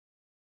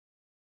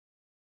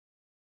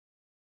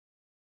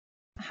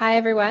Hi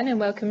everyone and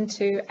welcome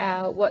to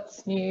our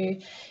What's New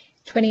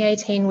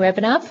 2018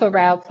 webinar for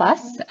Rail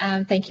Plus.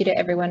 Thank you to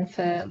everyone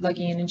for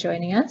logging in and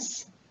joining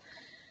us.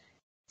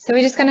 So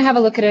we're just going to have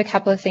a look at a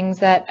couple of things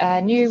that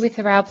are new with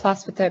the Rail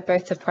Plus, with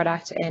both the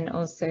product and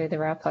also the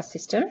Rail Plus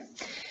system.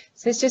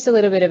 So it's just a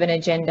little bit of an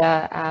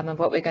agenda of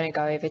what we're going to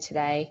go over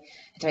today.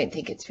 I don't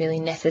think it's really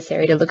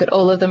necessary to look at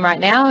all of them right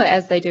now,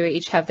 as they do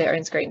each have their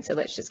own screen, so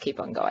let's just keep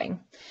on going.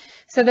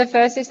 So the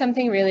first is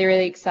something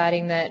really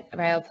exciting that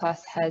Rail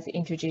Plus has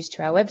introduced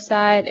to our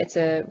website. It's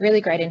a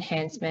really great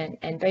enhancement,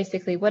 and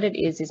basically what it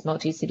is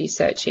multi-city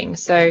searching.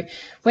 So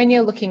when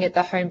you're looking at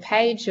the home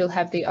page, you'll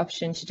have the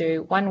option to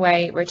do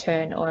one-way,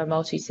 return, or a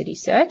multi-city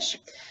search.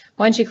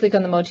 Once you click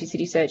on the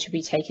multi-city search, you'll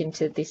be taken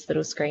to this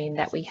little screen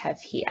that we have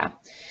here.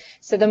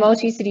 So the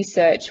multi-city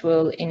search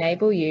will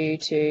enable you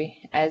to,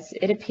 as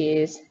it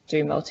appears,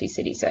 do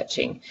multi-city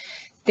searching.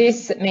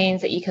 This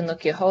means that you can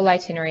look your whole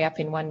itinerary up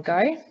in one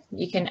go.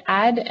 You can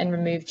add and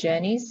remove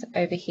journeys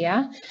over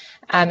here,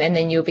 and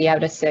then you'll be able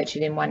to search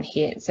it in one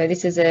hit. So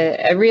this is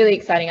a really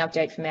exciting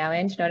update from our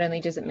end. Not only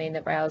does it mean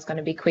that Rail is going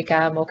to be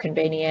quicker, more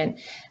convenient,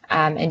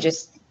 and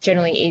just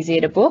generally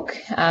easier to book,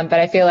 but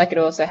I feel like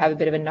it'll also have a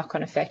bit of a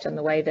knock-on effect on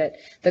the way that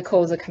the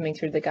calls are coming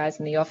through to the guys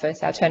in the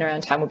office. Our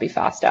turnaround time will be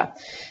faster.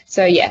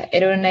 So yeah,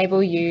 it'll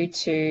enable you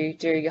to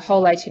do your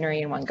whole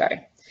itinerary in one go.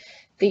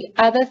 The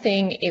other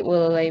thing it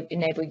will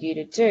enable you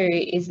to do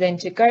is then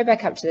to go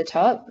back up to the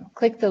top,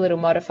 click the little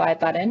modify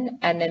button,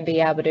 and then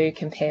be able to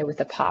compare with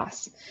the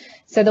pass.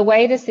 So the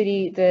way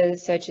the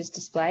searches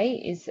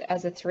display is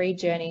as a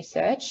 3-journey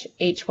search.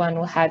 Each one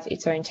will have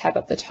its own tab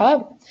up the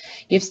top.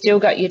 You've still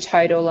got your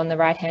total on the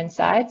right-hand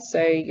side,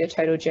 so your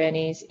total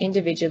journeys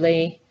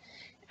individually,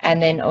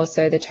 and then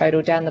also the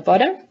total down the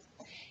bottom.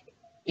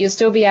 You'll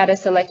still be able to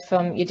select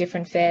from your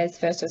different fares,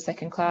 first or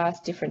second class,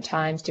 different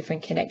times,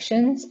 different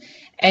connections,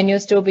 and you'll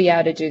still be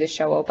able to do the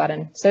show all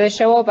button. So the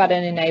show all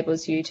button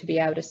enables you to be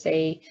able to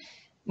see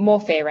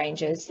more fare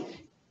ranges.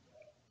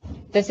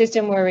 The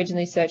system will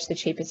originally search the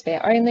cheapest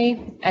fare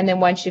only, and then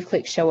once you've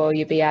clicked show all,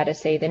 you'll be able to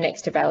see the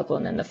next available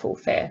and then the full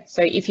fare.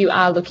 So if you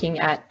are looking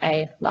at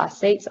a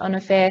last seats on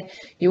a fare,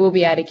 you will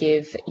be able to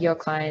give your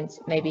clients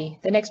maybe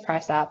the next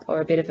price up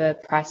or a bit of a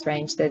price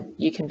range that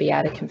you can be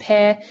able to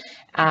compare,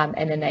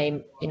 and then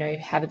they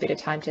have a bit of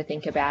time to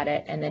think about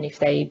it. And then if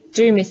they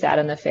do miss out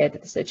on the fare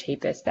that's the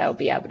cheapest, they'll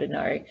be able to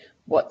know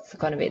what's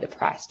going to be the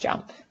price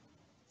jump.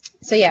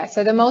 So yeah,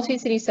 so the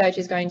multi-city search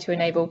is going to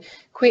enable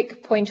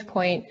quick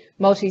point-to-point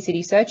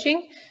multi-city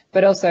searching,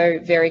 but also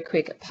very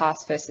quick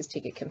pass versus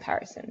ticket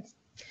comparisons.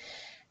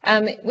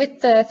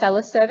 With the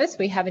Thalys service,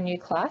 we have a new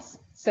class.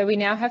 So we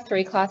now have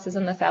 3 classes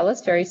on the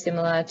Thalys, very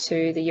similar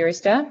to the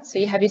Eurostar. So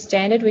you have your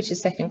standard, which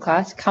is second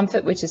class,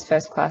 comfort, which is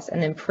first class,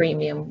 and then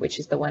premium, which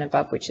is the one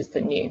above, which is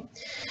the new.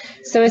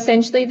 So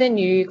essentially the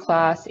new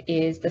class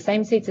is the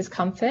same seats as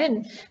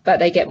comfort, but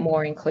they get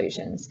more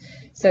inclusions.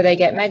 So they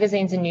get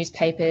magazines and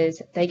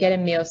newspapers, they get a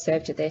meal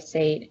served at their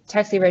seat,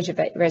 taxi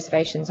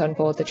reservations on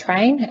board the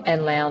train,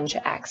 and lounge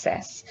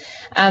access.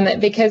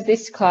 Because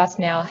this class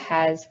now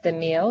has the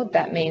meal,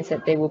 that means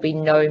that there will be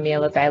no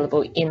meal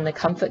available in the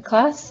comfort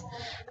class,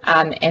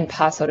 and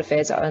pass holder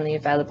fares are only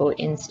available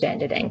in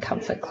standard and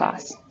comfort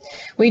class.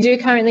 We do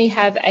currently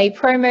have a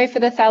promo for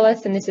the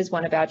Thalys, and this is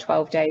one of our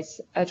 12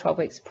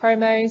 weeks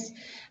promos.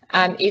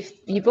 If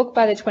you book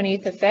by the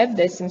 20th of Feb,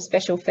 there's some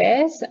special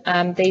fares.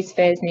 These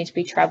fares need to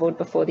be travelled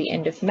before the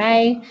end of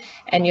May,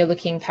 and you're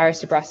looking Paris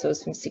to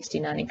Brussels from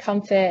 69 in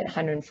comfort,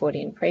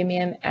 140 in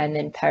premium, and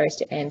then Paris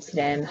to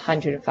Amsterdam,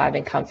 105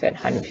 in comfort,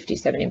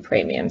 157 in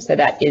premium. So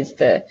that is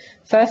the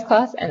first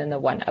class, and then the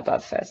one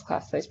above first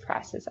class, those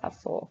prices are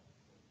for.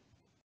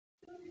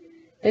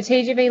 The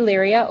TGV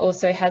Lyria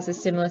also has a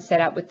similar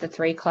setup with the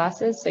 3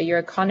 classes, so your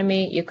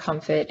economy, your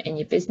comfort, and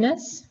your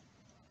business.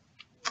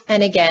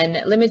 And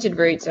again, limited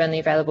routes only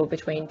available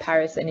between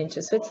Paris and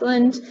into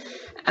Switzerland.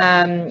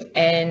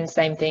 And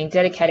same thing,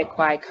 dedicated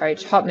quiet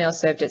coach, hot meal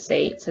served at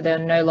seat, so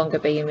there'll no longer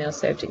be a meal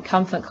served in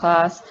comfort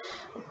class,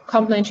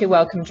 complimentary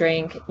welcome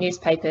drink,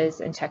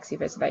 newspapers, and taxi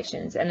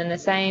reservations. And then the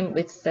same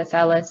with the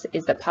Thalys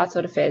is that pass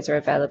holder fares are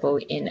available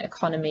in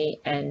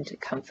economy and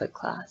comfort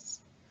class.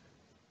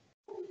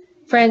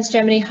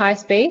 France-Germany high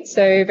speed,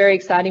 so very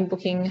exciting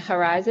booking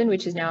horizon,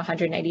 which is now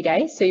 180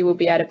 days. So you will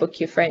be able to book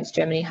your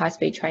France-Germany high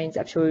speed trains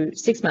up to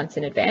 6 months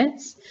in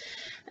advance.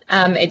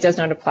 It does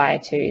not apply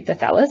to the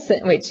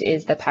Thalys, which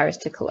is the Paris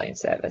to Cologne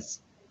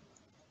service.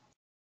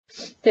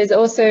 There's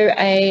also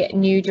a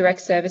new direct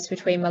service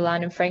between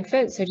Milan and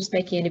Frankfurt, so just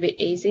making it a bit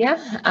easier,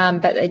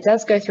 but it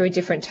does go through a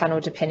different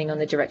tunnel depending on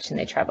the direction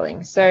they're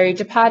travelling. So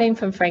departing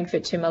from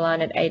Frankfurt to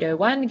Milan at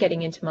 8:01,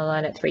 getting into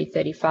Milan at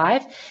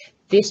 3:35.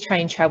 This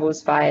train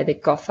travels via the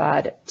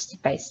Gotthard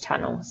Space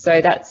Tunnel. So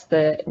that's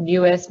the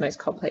newest, most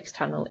complex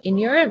tunnel in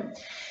Europe.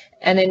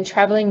 And then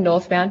travelling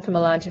northbound from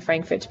Milan to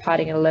Frankfurt,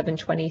 departing at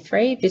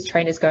 11:23, this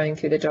train is going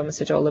through the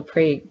Domažudola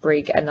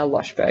Brig and the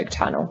Loschberg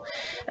Tunnel.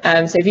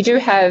 So if you do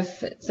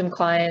have some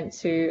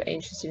clients who are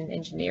interested in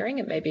engineering,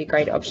 it may be a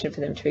great option for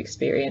them to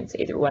experience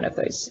either one of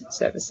those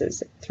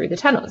services through the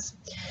tunnels.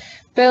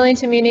 Berlin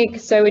to Munich,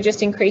 so we're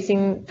just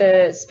increasing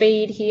the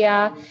speed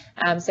here.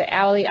 So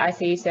hourly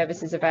ICE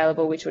service is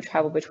available, which will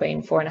travel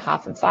between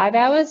 4.5 and 5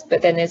 hours,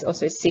 but then there's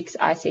also 6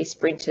 IC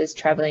sprinters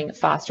traveling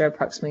faster,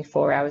 approximately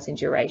 4 hours in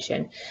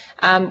duration.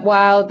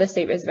 While the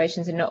seat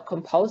reservations are not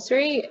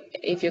compulsory,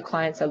 if your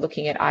clients are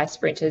looking at ICE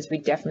sprinters, we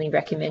definitely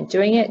recommend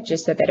doing it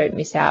just so they don't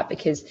miss out,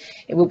 because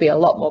it will be a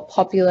lot more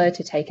popular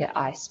to take an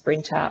ICE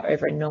sprinter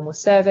over a normal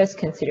service,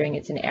 considering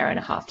it's an hour and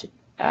a half to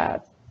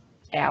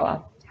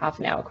half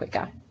an hour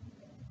quicker.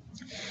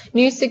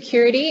 New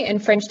security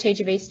and French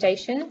TGV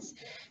stations.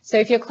 So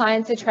if your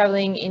clients are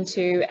traveling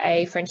into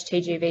a French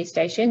TGV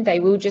station, they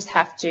will just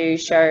have to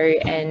show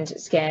and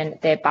scan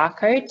their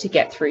barcode to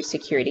get through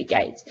security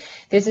gates.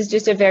 This is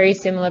just a very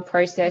similar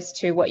process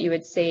to what you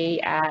would see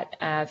at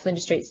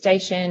Flinders Street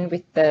Station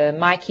with the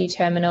MyKey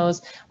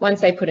terminals. Once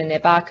they put in their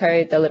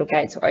barcode, the little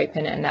gates will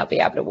open and they'll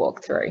be able to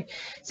walk through.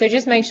 So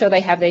just make sure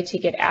they have their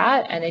ticket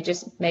out and they're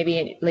just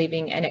maybe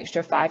leaving an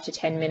extra 5 to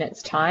 10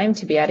 minutes time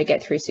to be able to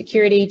get through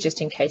security,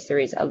 just in case there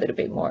is a little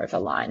bit more of a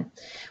line.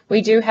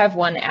 We do have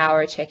 1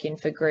 hour check-in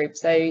for groups,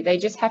 so they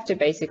just have to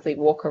basically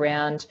walk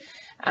around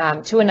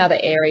to another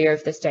area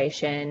of the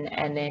station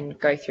and then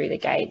go through the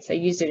gates. I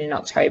used it in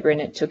October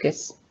and it took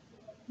us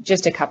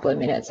just a couple of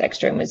minutes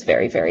extra and was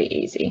very, very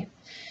easy.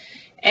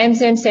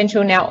 Amsterdam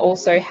Central now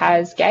also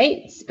has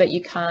gates, but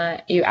you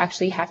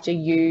actually have to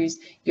use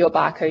your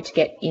barcode to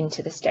get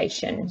into the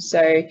station.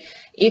 So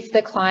if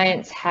the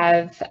clients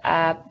have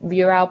a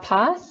Eurail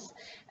pass,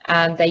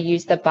 they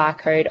use the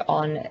barcode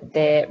on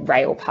their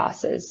rail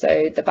passes.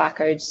 So the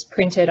barcode's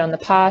printed on the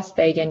pass,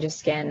 they again just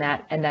scan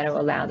that and that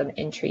will allow them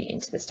entry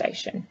into the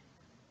station.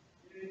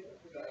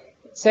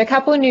 So a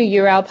couple of new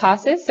Eurail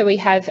passes. So we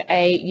have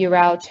a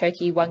Eurail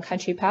Turkey one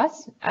country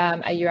pass,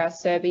 a Eurail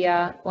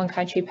Serbia one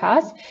country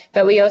pass,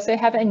 but we also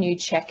have a new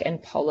Czech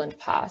and Poland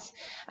pass.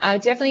 I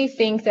definitely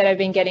think that I've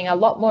been getting a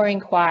lot more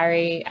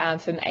inquiry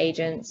from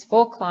agents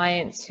for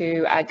clients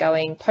who are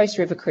going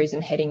post-river cruise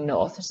and heading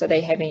north. So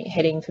they're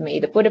heading from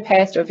either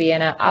Budapest or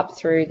Vienna up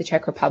through the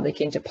Czech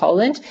Republic into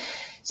Poland.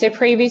 So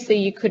previously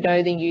you could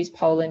only use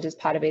Poland as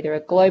part of either a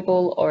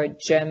global or a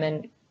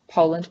German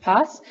Poland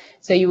pass.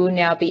 So you will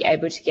now be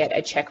able to get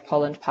a Czech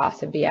Poland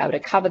pass and be able to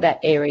cover that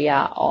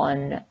area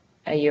on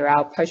a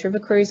Eurail post-river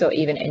cruise, or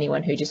even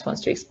anyone who just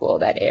wants to explore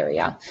that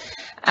area.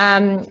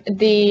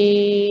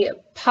 The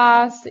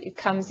pass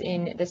comes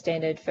in the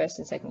standard first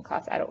and second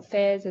class adult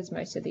fares, as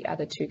most of the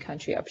other 2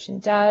 country option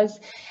does,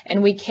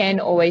 and we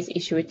can always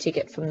issue a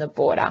ticket from the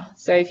border.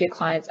 So if your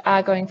clients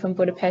are going from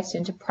Budapest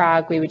into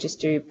Prague, we would just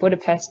do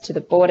Budapest to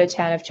the border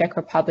town of Czech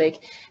Republic,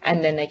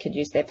 and then they could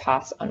use their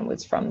pass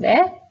onwards from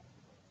there.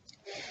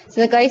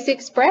 So the Glace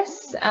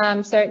Express,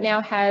 so it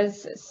now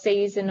has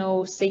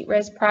seasonal seat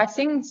res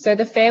pricing. So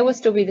the fare will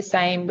still be the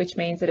same, which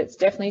means that it's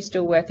definitely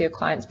still worth your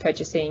clients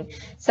purchasing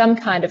some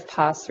kind of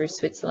pass through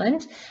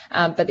Switzerland,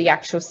 but the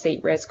actual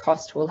seat res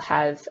cost will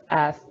have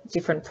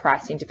different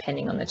pricing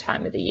depending on the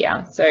time of the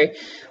year. So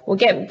we'll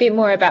get a bit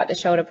more about the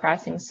shoulder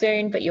pricing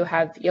soon, but you'll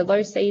have your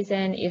low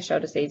season, your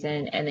shoulder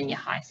season, and then your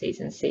high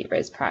season seat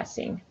res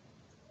pricing.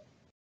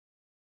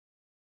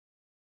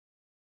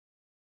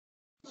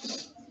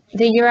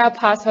 The Eurail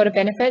pass holder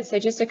benefits, so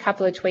just a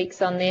couple of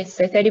tweaks on this.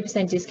 So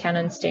 30% discount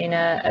on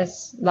Stena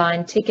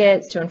line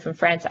tickets to and from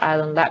France,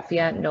 Ireland,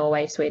 Latvia,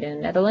 Norway, Sweden,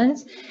 and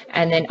Netherlands,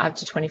 and then up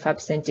to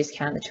 25%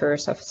 discount at the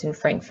tourist office in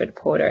Frankfurt,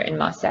 Porto, and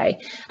Marseille.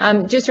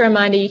 Just a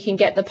reminder, you can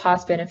get the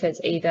pass benefits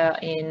either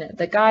in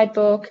the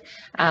guidebook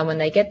when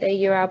they get their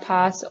Eurail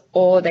pass,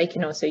 or they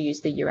can also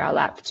use the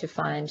Eurail app to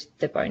find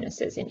the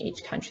bonuses in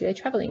each country they're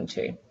traveling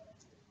to.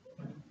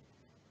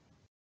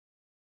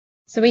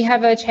 So we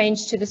have a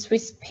change to the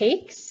Swiss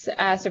Peaks,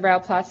 so Rail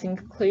Pass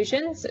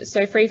inclusions.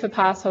 So free for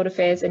pass holder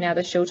fares are now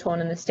the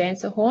Schildhorn and the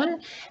Stanzerhorn,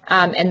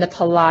 and the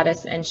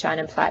Pilatus and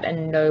Scheinenplatt are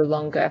no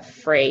longer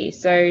free.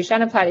 So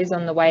Scheinenplatt is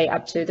on the way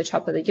up to the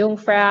top of the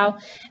Jungfrau,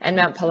 and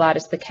Mount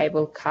Pilatus, the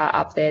cable car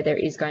up there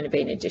is going to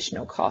be an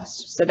additional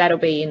cost. So that'll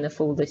be in the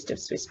full list of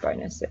Swiss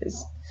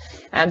bonuses.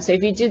 So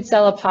if you did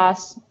sell a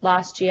pass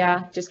last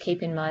year, just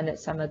keep in mind that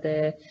some of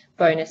the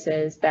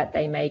bonuses that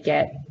they may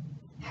get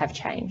have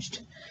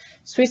changed.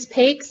 Swiss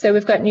Peaks, so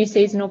we've got new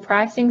seasonal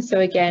pricing. So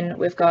again,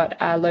 we've got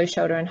low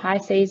shoulder and high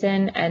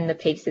season, and the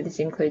peaks that this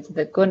includes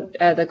the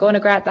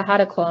Gornergrat, the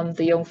Haderklom,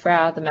 the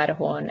Jungfrau, the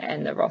Matterhorn,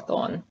 and the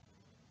Rothorn.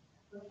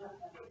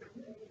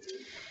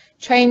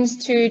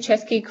 Trains to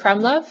Český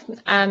Krumlov.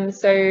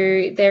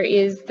 So there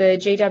is the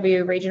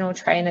GW regional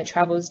train that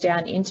travels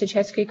down into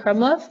Český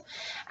Krumlov.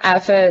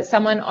 For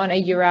someone on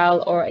a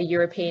Eurail or a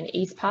European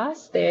East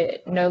Pass, they're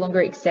no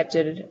longer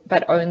accepted,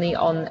 but only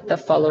on the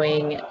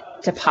following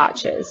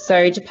departures.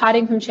 So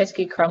departing from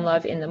Český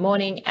Krumlov in the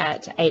morning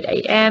at 8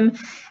 a.m.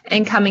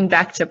 and coming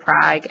back to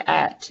Prague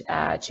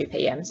at 2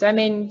 p.m. So I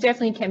mean,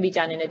 definitely can be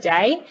done in a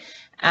day.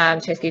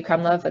 Český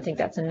Krumlov, I think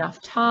that's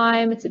enough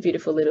time. It's a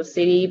beautiful little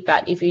city,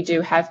 but if you do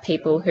have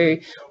people who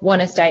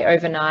want to stay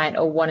overnight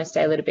or want to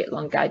stay a little bit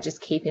longer, just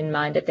keep in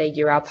mind that their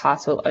Eurail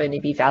pass will only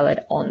be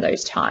valid on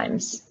those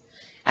times.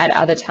 At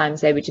other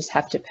times, they would just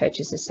have to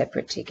purchase a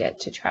separate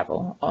ticket to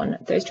travel on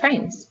those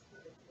trains.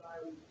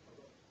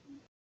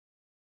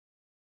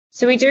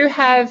 So we do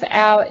have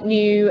our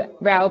new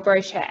rail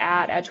brochure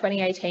out, our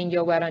 2018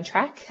 Your Word on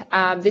Track.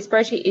 This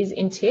brochure is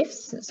in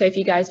TIFFs, so if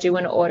you guys do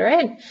want to order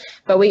it,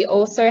 but we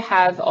also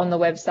have on the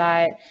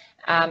website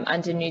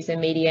under News and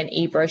Media an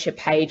e-brochure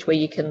page where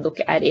you can look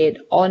at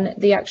it on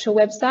the actual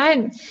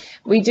website.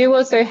 We do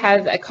also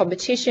have a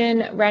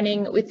competition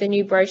running with the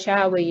new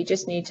brochure where you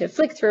just need to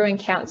flick through and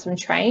count some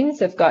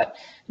trains. I've got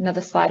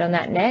another slide on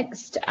that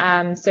next.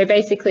 So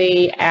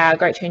basically our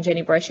Great Train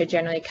Journey brochure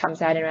generally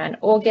comes out around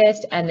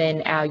August, and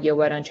then our Your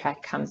Word on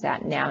Track comes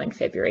out now in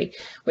February.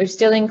 We've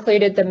still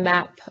included the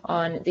map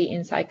on the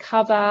inside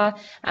cover.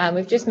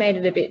 We've just made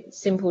it a bit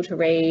simple to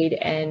read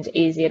and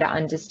easier to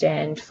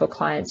understand for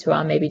clients who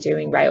are maybe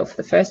doing rail for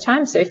the first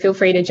time. So feel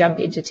free to jump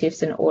into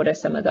TIFFs and order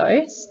some of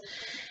those.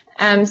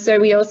 So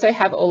we also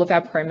have all of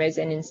our promos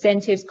and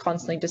incentives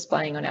constantly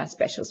displaying on our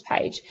specials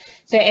page.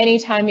 So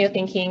anytime you're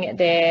thinking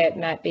there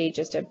might be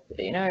just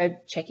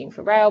checking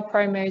for rail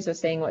promos or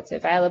seeing what's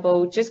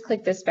available, just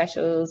click the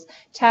specials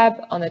tab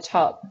on the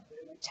top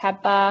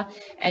tab bar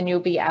and you'll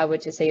be able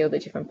to see all the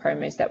different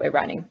promos that we're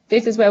running.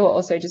 This is where we'll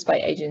also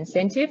display agent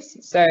incentives.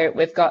 So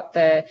we've got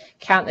the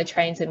Count the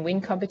Trains and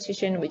Win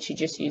competition, which you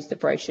just use the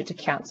brochure to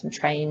count some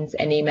trains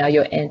and email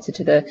your answer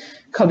to the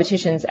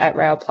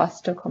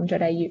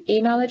competitions@railplus.com.au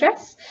email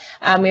address.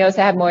 We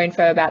also have more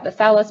info about the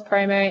Thalys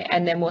promo,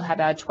 and then we'll have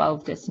our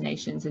 12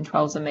 destinations and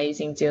 12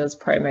 amazing deals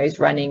promos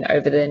running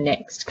over the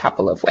next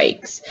couple of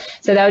weeks.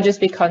 So they'll just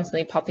be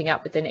constantly popping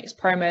up with the next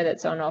promo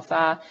that's on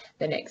offer,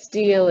 the next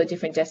deal, a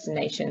different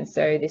destination.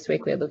 So this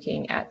week we're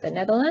looking at the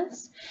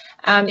Netherlands.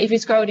 If you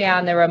scroll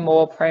down, there are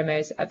more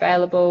promos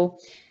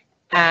available.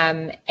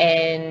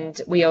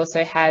 And we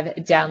also have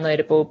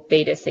downloadable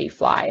B2C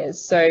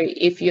flyers. So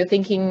if you're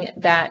thinking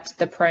that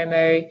the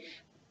promo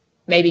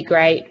may be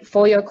great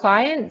for your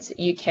clients,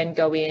 you can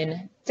go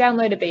in,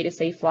 download a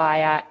B2C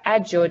flyer,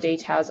 add your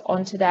details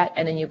onto that,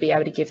 and then you'll be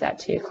able to give that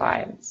to your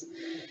clients.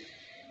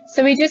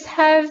 So we just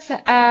have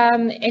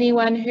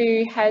anyone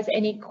who has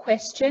any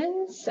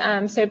questions.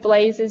 So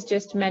Blaze is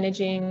just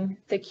managing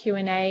the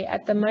Q&A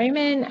at the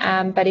moment,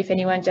 but if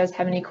anyone does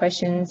have any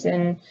questions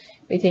and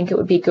we think it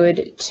would be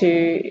good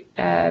to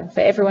for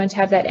everyone to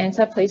have that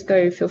answer, please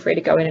feel free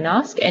to go in and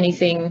ask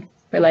anything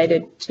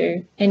related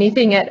to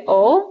anything at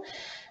all.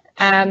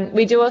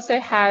 We do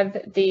also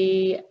have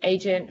the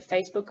agent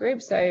Facebook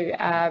group, so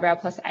Rail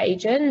Plus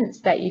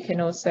agents that you can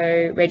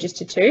also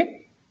register to.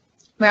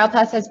 Rail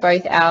Plus has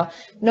both our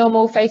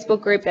normal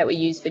Facebook group that we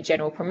use for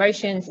general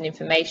promotions and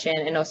information,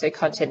 and also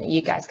content that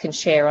you guys can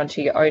share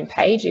onto your own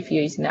page if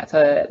you're using that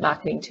for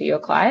marketing to your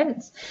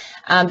clients.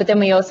 But then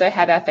we also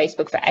have our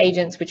Facebook for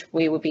agents, which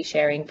we will be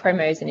sharing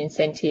promos and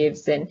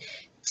incentives and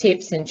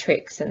tips and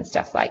tricks and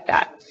stuff like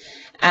that.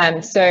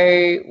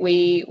 So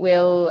we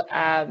will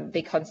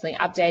be constantly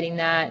updating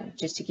that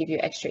just to give you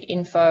extra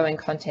info and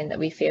content that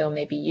we feel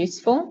may be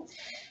useful.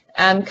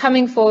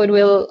 Coming forward,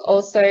 we'll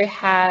also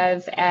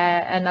have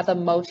another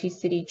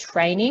multi-city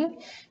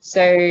training.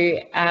 So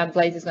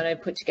Blaze is going to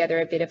put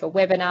together a bit of a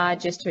webinar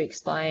just to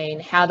explain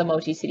how the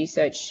multi-city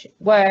search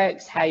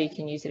works, how you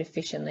can use it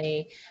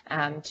efficiently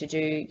to do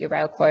your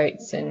rail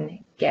quotes and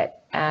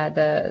get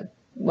the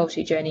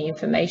multi-journey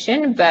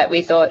information. But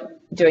we thought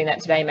doing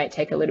that today might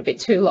take a little bit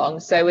too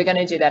long. So we're going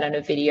to do that on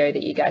a video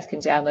that you guys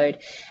can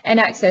download and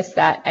access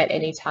that at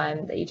any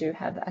time that you do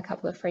have a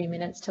couple of free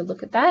minutes to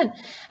look at that.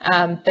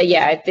 But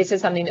yeah, this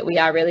is something that we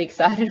are really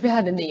excited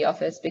about in the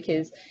office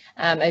because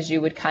as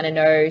you would kind of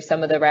know,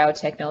 some of the rail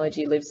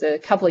technology lives a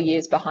couple of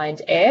years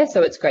behind air.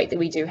 So it's great that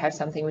we do have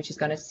something which is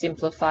going to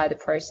simplify the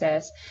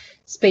process,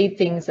 speed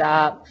things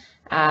up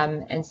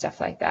and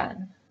stuff like that.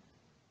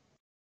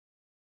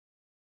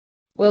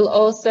 We'll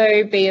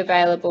also be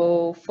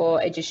available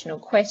for additional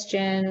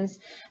questions.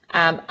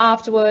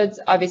 Afterwards,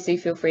 obviously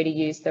feel free to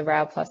use the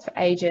Rail Plus for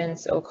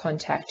agents or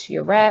contact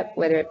your rep,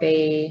 whether it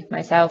be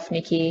myself,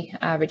 Nikki,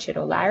 Richard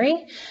or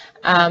Larry.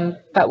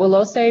 But we'll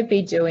also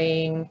be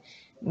doing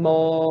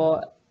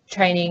more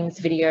trainings,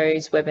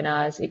 videos,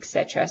 webinars,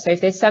 etc. So if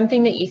there's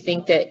something that you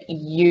think that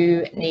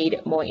you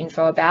need more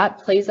info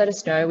about, please let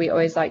us know. We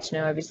always like to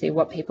know, obviously,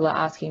 what people are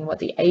asking, what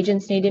the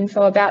agents need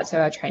info about, so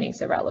our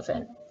trainings are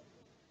relevant.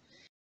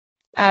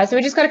 So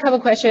we just got a couple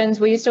of questions.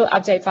 Will you still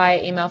update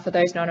via email for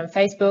those not on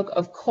Facebook?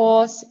 Of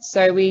course.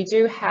 So we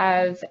do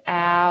have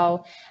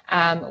our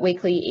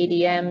weekly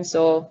EDMs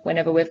or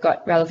whenever we've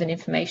got relevant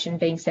information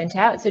being sent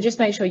out. So just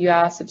make sure you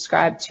are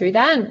subscribed to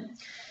that.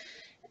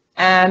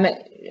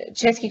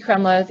 Chesky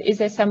Crumlove, is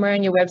there somewhere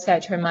on your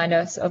website to remind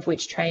us of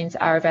which trains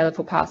are available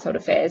for past order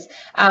fares?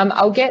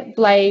 I'll get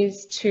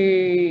Blaze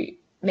to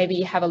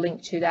maybe have a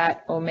link to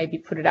that or maybe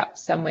put it up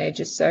somewhere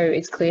just so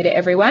it's clear to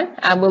everyone.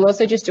 We'll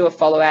also just do a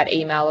follow-out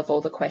email of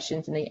all the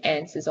questions and the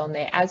answers on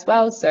there as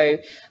well. So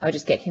I'll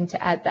just get him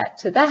to add that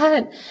to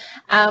that.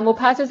 Will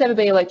passes ever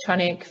be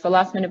electronic for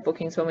last-minute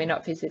bookings when we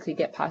not physically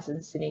get passes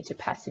in Sydney to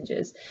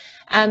passengers?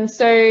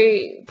 So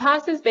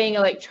passes being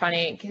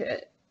electronic,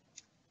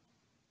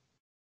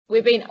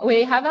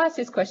 we have asked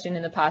this question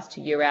in the past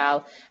to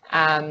URAL,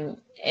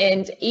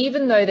 and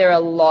even though there are a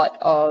lot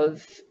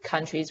of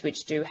countries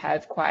which do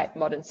have quite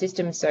modern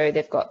systems, so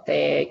they've got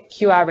their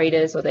QR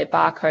readers or their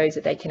barcodes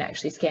that they can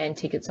actually scan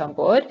tickets on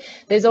board,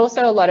 there's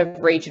also a lot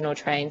of regional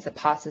trains that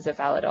passes are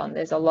valid on.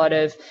 There's a lot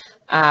of,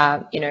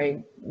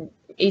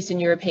 Eastern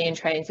European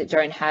trains that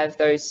don't have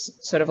those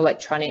sort of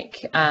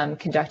electronic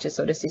conductor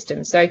sort of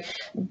systems. So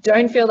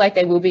don't feel like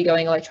they will be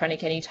going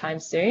electronic anytime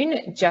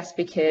soon, just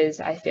because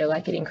I feel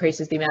like it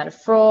increases the amount of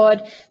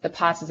fraud. The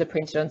passes are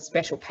printed on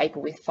special paper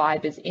with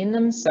fibers in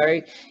them.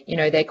 So,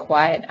 they're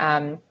quite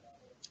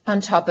on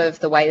top of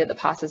the way that the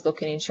passes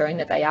look and ensuring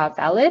that they are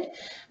valid.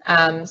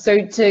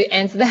 So to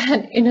answer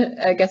that in,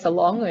 I guess, a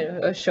long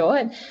or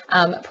short,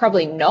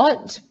 probably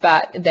not.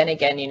 But then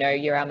again,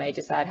 URAL may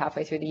decide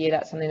halfway through the year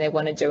that's something they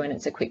want to do and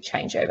it's a quick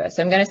changeover.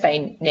 So I'm going to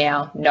say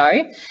now,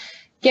 no.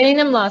 Getting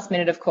them last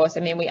minute, of course. I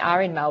mean, we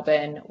are in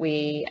Melbourne.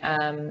 We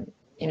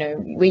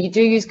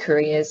do use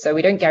couriers, so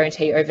we don't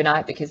guarantee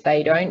overnight because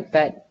they don't,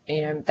 but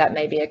that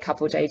may be a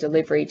couple of day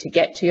delivery to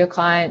get to your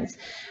clients.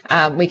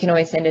 We can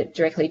always send it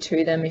directly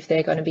to them if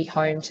they're going to be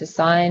home to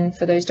sign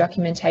for those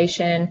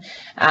documentation.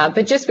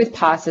 But just with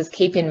passes,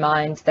 keep in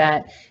mind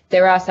that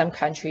there are some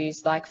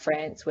countries like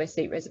France where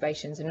seat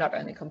reservations are not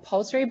only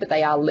compulsory, but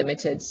they are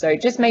limited. So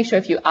just make sure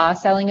if you are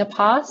selling a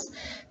pass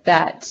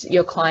that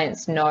your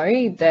clients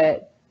know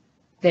that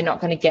they're not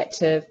going to get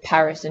to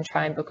Paris and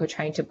try and book a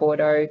train to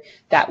Bordeaux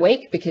that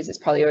week because it's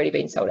probably already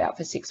been sold out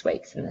for 6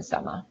 weeks in the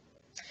summer.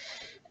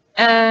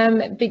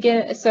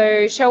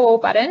 So show all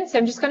button. So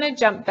I'm just going to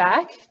jump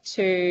back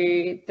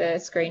to the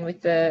screen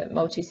with the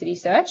multi-city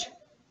search.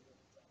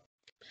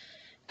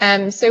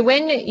 So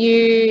when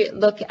you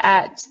look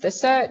at the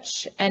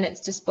search and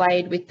it's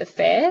displayed with the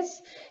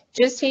fares,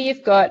 just here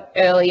you've got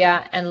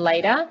earlier and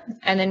later,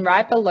 and then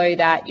right below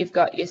that you've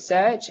got your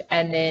search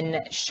and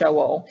then show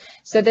all.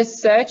 So the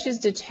search is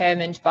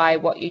determined by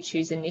what you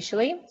choose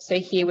initially. So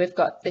here we've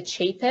got the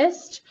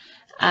cheapest,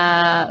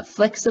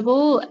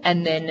 flexible,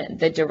 and then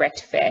the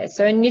direct fare.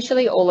 So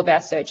initially all of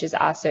our searches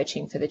are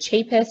searching for the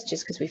cheapest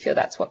just because we feel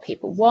that's what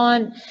people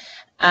want.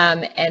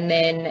 And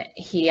then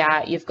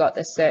here you've got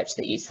the search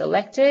that you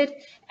selected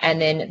and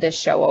then the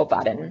show all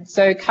button.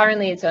 So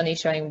currently it's only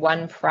showing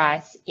one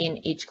price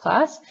in each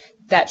class.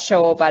 That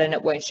show all button,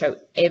 it won't show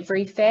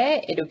every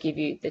fare. It'll give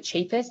you the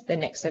cheapest, the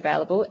next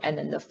available, and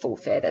then the full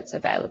fare that's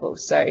available.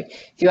 So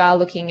if you are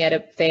looking at a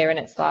fare in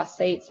its last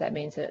seats, that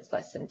means that it's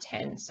less than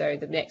 10. So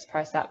the next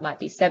price up might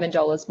be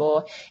 $7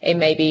 more. It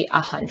may be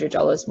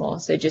 $100 more.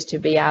 So just to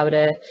be able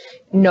to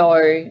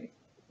know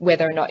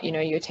whether or not,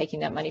 you're taking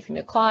that money from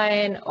your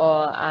client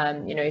or,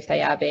 if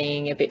they are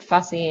being a bit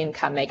fussy and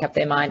can't make up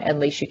their mind, at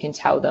least you can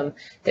tell them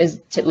there's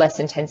less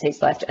than 10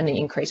 seats left and the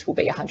increase will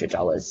be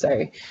 $100.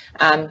 So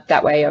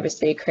that way,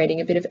 obviously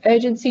creating a bit of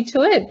urgency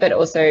to it, but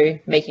also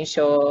making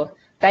sure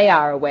they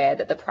are aware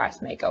that the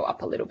price may go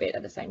up a little bit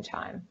at the same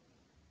time.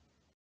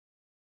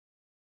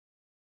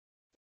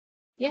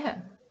 Yeah,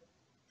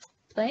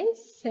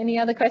 please, any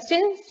other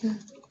questions?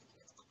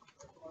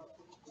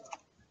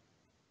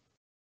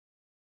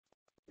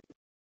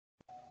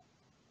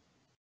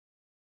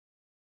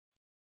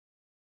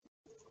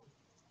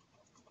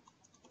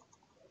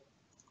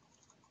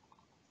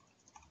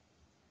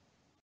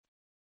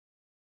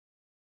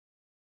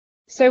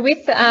 So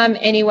with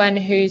anyone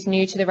who's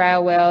new to the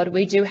rail world,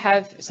 we do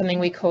have something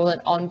we call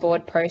an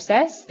onboard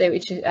process,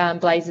 which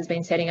Blaze has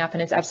been setting up,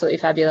 and it's absolutely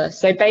fabulous.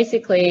 So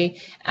basically,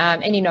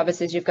 any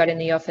novices you've got in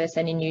the office,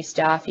 any new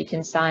staff, you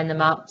can sign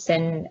them up,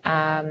 send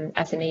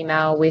us an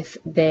email with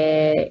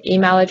their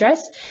email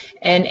address,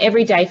 and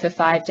every day for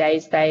 5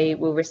 days, they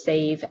will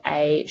receive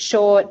a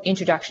short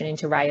introduction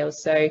into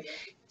Rails. So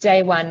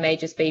day one may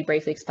just be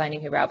briefly explaining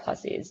who Rail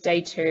Plus is.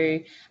 Day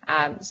two,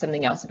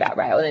 something else about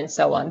Rail, and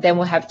so on. Then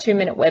we'll have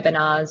 2-minute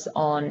webinars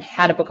on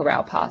how to book a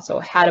Rail Pass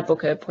or how to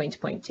book a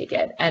point-to-point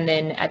ticket. And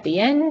then at the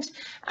end,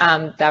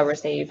 they'll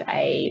receive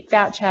a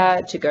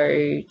voucher to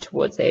go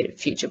towards their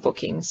future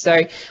bookings. So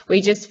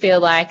we just feel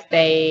like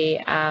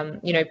they,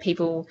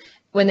 people,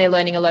 when they're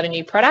learning a lot of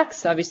new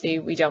products, obviously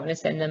we don't want to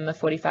send them a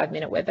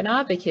 45-minute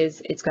webinar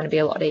because it's going to be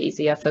a lot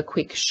easier for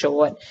quick,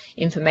 short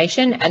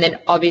information. And then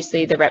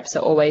obviously the reps are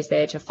always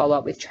there to follow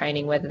up with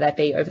training, whether that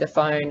be over the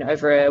phone,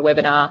 over a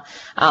webinar,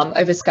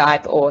 over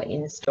Skype, or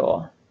in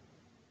store.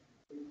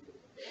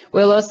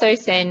 We'll also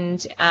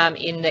send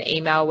in the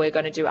email we're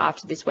going to do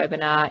after this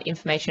webinar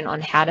information on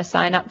how to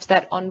sign up to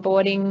that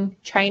onboarding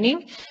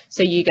training.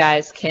 So you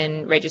guys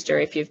can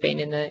register if you've been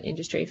in the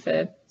industry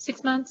for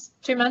 6 months,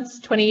 2 months,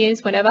 20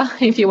 years, whatever,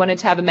 if you wanted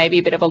to have maybe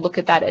a bit of a look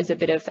at that as a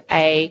bit of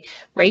a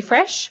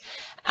refresh.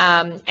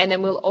 And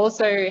then we'll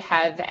also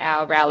have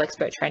our Rail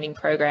Expert training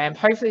program,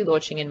 hopefully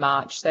launching in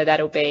March. So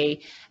that'll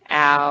be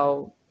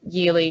our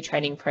yearly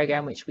training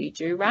program, which we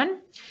do run.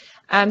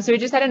 So we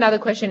just had another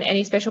question,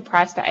 any special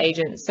price for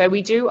agents? So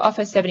we do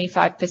offer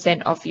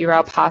 75% off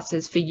Eurail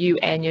passes for you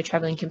and your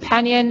traveling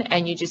companion,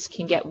 and you just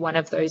can get one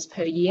of those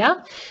per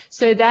year.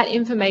 So that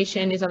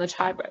information is on the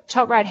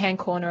top right-hand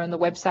corner on the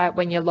website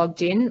when you're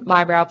logged in,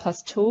 My Rail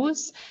Plus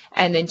Tools,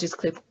 and then just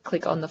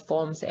click on the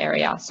forms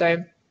area.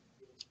 So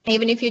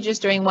even if you're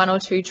just doing 1 or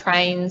 2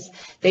 trains,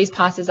 these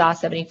passes are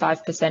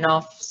 75%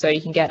 off. So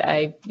you can get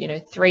a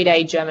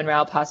 3-day German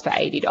Rail pass for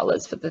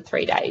 $80 for the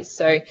 3 days.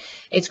 So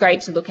it's great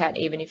to look at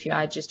even if you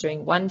are just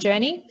doing one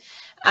journey.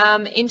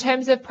 In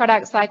terms of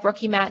products like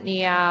Rocky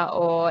Mountaineer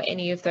or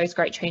any of those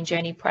Great Train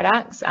Journey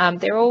products,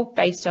 they're all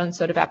based on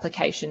sort of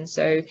applications.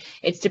 So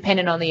it's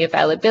dependent on the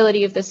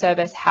availability of the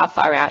service, how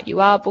far out you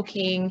are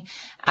booking,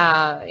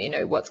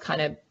 what's kind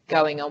of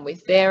going on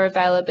with their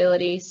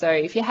availability. So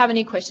if you have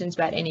any questions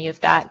about any of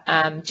that,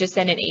 just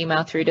send an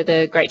email through to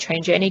the Great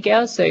Train Journey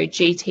girls, so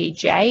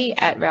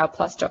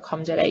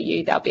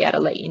gtj@railplus.com.au. They'll be able to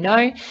let you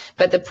know.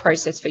 But the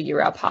process for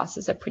Eurail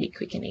passes are pretty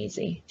quick and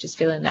easy. Just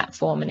fill in that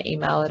form and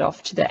email it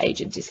off to the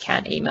agent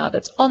discount email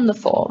that's on the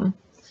form.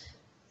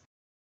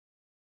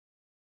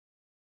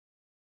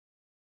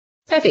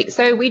 Perfect.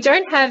 So we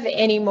don't have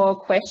any more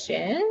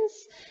questions.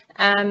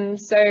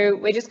 So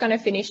we're just going to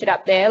finish it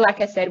up there. Like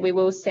I said, we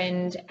will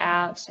send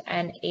out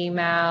an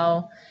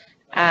email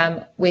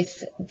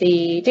with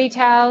the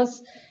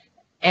details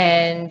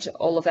and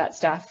all of that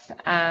stuff.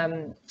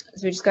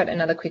 So we just got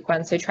another quick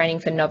one. So training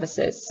for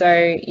novices.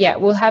 So yeah,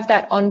 we'll have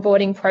that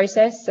onboarding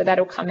process. So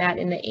that'll come out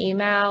in the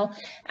email.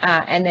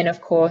 And then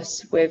of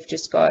course, we've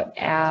just got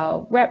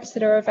our reps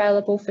that are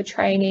available for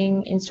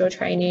training, in-store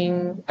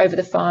training, over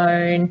the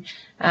phone,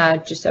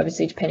 just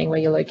obviously depending where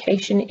your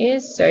location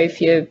is. So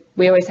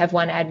we always have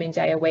one admin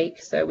day a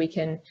week, so we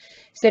can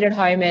sit at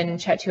home and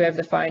chat to you over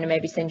the phone and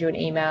maybe send you an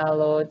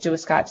email or do a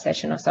Skype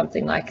session or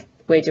something like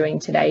we're doing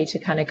today to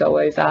kind of go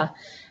over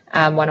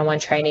one-on-one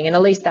training. And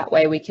at least that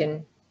way we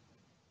can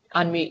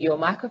unmute your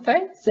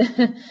microphones.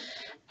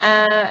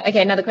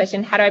 Okay, another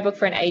question. How do I book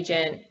for an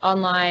agent,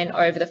 online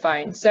or over the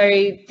phone? So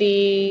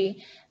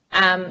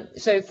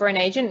so for an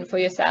agent, for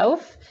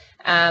yourself,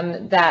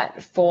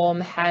 that form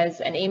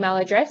has an email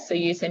address. So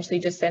you essentially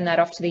just send that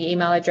off to the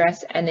email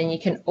address, and then you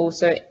can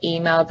also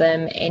email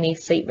them any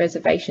seat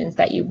reservations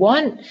that you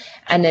want,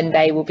 and then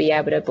they will be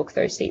able to book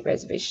those seat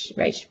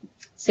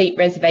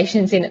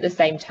reservations in at the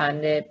same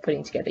time they're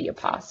putting together your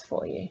pass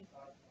for you.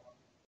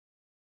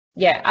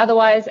 Yeah,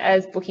 otherwise,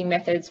 as booking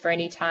methods for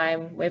any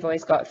time, we've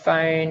always got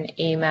phone,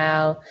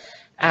 email.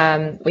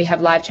 We have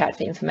live chat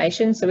for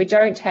information. So we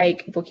don't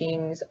take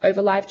bookings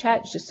over live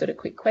chat, just sort of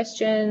quick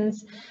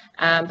questions.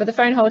 But the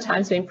phone hold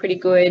time's been pretty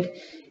good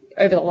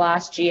over the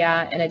last year,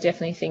 and I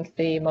definitely think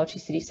the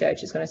multi-city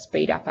search is going to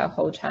speed up our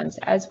hold times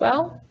as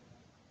well.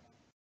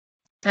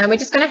 And we're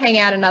just going to hang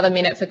out another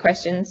minute for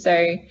questions. So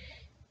I'd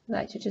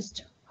like to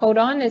just hold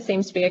on. There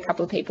seems to be a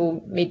couple of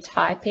people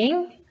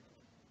mid-typing.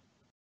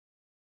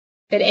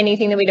 But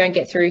anything that we don't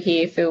get through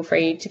here, feel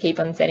free to keep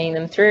on sending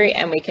them through,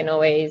 and we can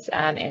always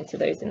answer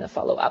those in the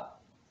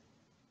follow-up.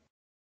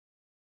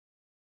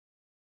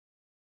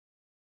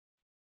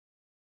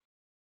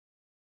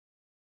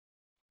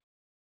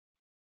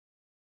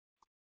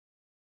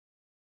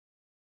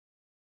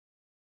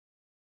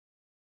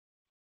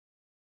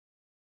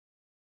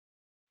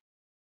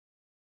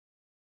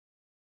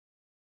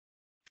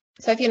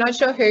 So if you're not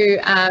sure who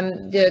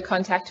the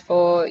contact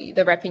for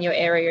the rep in your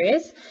area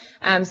is,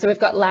 so we've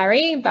got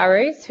Larry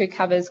Burrows, who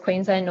covers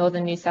Queensland,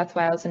 Northern New South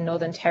Wales and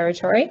Northern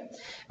Territory.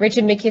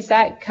 Richard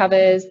McKissack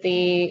covers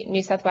the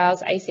New South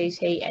Wales,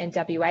 ACT and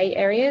WA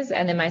areas.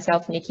 And then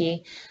myself,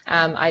 Nikki,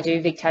 I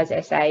do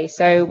VicTaz SA.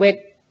 So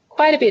we're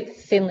quite a bit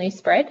thinly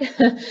spread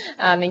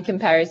in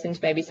comparison to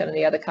maybe some of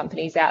the other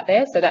companies out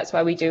there. So that's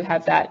why we do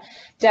have that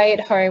day at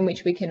home,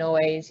 which we can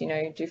always,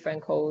 do phone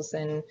calls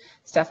and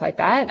stuff like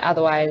that.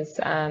 Otherwise,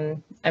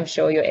 I'm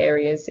sure your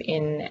area's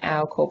in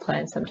our call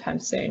plan sometime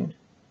soon.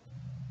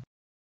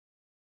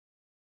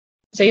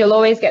 So you'll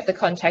always get the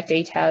contact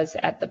details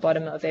at the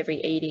bottom of every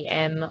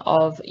EDM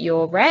of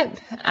your rep.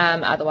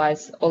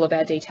 Otherwise, all of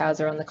our details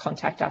are on the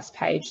contact us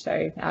page.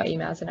 So our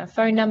emails and our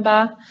phone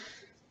number.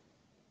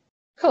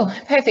 Cool,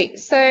 perfect.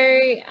 So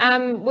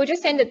we'll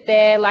just end it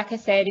there. Like I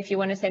said, if you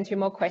want to send through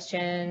more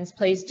questions,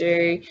 please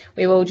do.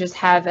 We will just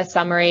have a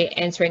summary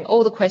answering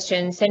all the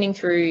questions, sending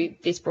through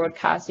this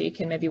broadcast so you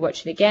can maybe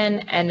watch it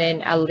again, and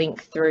then a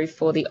link through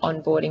for the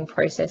onboarding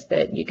process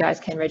that you guys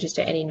can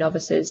register any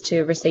novices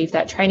to receive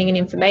that training and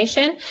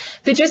information.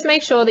 But just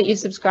make sure that you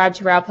subscribe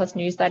to Rail Plus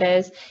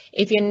newsletters.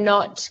 If you're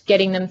not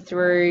getting them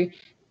through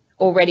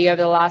already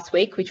over the last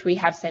week, which we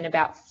have sent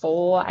about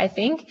 4, I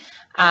think,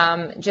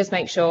 just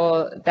make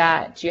sure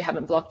that you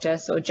haven't blocked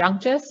us or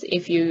junked us.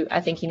 If you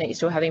are thinking that you're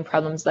still having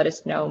problems, let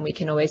us know and we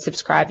can always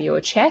subscribe you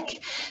or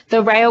check.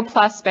 The Rail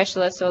Plus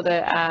specialist or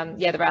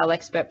the Rail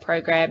Expert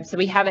program. So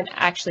we haven't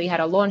actually had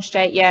a launch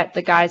date yet.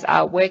 The guys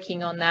are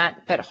working on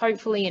that, but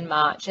hopefully in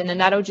March. And then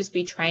that'll just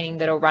be training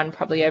that'll run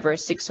probably over a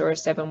 6 or a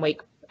 7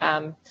 week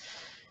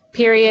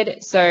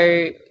period.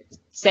 So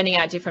sending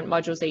out different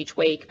modules each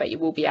week, but you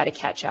will be able to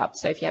catch up.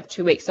 So if you have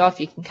 2 weeks off,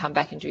 you can come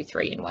back and do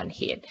 3 in one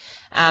hit.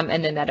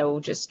 And then that'll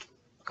just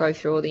go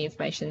through all the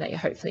information that you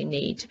hopefully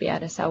need to be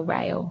able to sell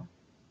Rail.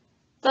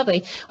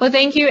 Lovely. Well,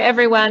 thank you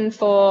everyone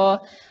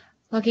for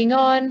logging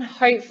on.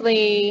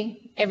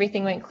 Hopefully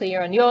everything went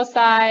clear on your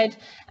side.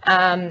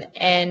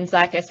 And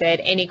like I said,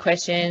 any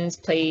questions,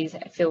 please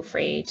feel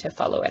free to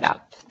follow it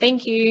up.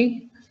 Thank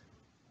you.